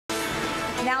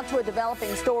Now to a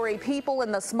developing story. People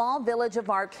in the small village of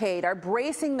Arcade are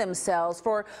bracing themselves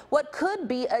for what could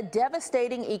be a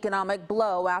devastating economic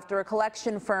blow after a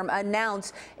collection firm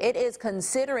announced it is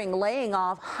considering laying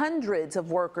off hundreds of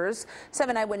workers.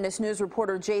 7 Eyewitness News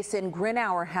reporter Jason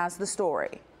Grinauer has the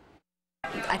story.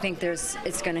 I think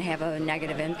it's going to have a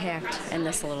negative impact in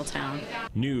this little town.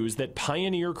 News that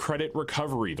Pioneer Credit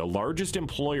Recovery, the largest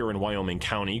employer in Wyoming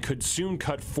County, could soon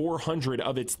cut 400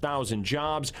 of its 1,000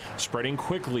 jobs, spreading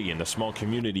quickly in the small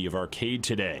community of Arcade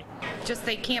today. Just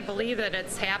they can't believe that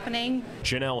it's happening.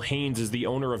 Janelle Haynes is the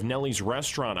owner of Nellie's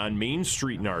Restaurant on Main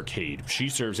Street in Arcade. She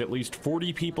serves at least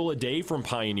 40 people a day from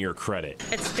Pioneer Credit.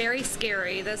 It's very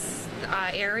scary. This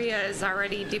area is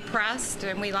already depressed,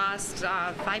 and we lost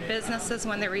 5 businesses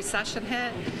when the recession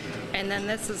hit, and then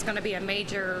this is going to be a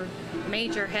major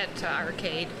hit to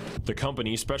Arcade. The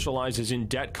company specializes in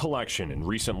debt collection and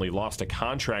recently lost a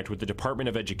contract with the Department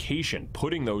of Education,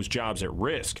 putting those jobs at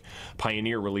risk.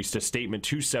 Pioneer released a statement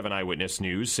to 7 Eyewitness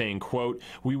News saying, quote,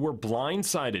 "We were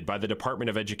blindsided by the Department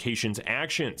of Education's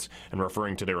actions," and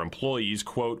referring to their employees,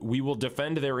 quote, "We will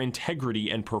defend their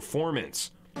integrity and performance."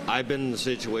 I've been in a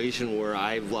situation where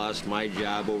I've lost my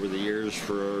job over the years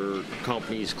for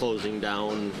companies closing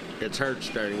down. It's hard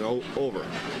starting over.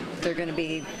 They're going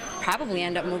to probably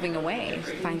end up moving away,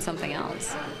 find something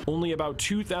else. Only about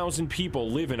 2,000 people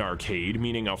live in Arcade,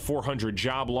 meaning a 400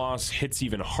 job loss hits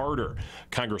even harder.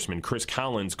 Congressman Chris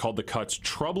Collins called the cuts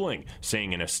troubling,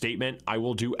 saying in a statement, "I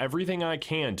will do everything I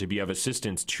can to be of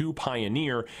assistance to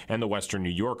Pioneer and the Western New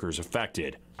Yorkers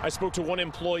affected." I spoke to one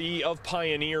employee of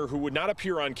Pioneer who would not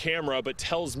appear on camera, but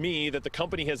tells me that the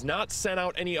company has not sent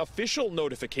out any official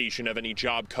notification of any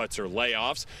job cuts or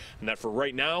layoffs, and that for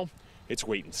right now, it's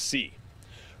wait and see.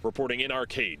 Reporting in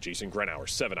Arcade, Jason Grinauer,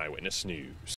 7 Eyewitness News.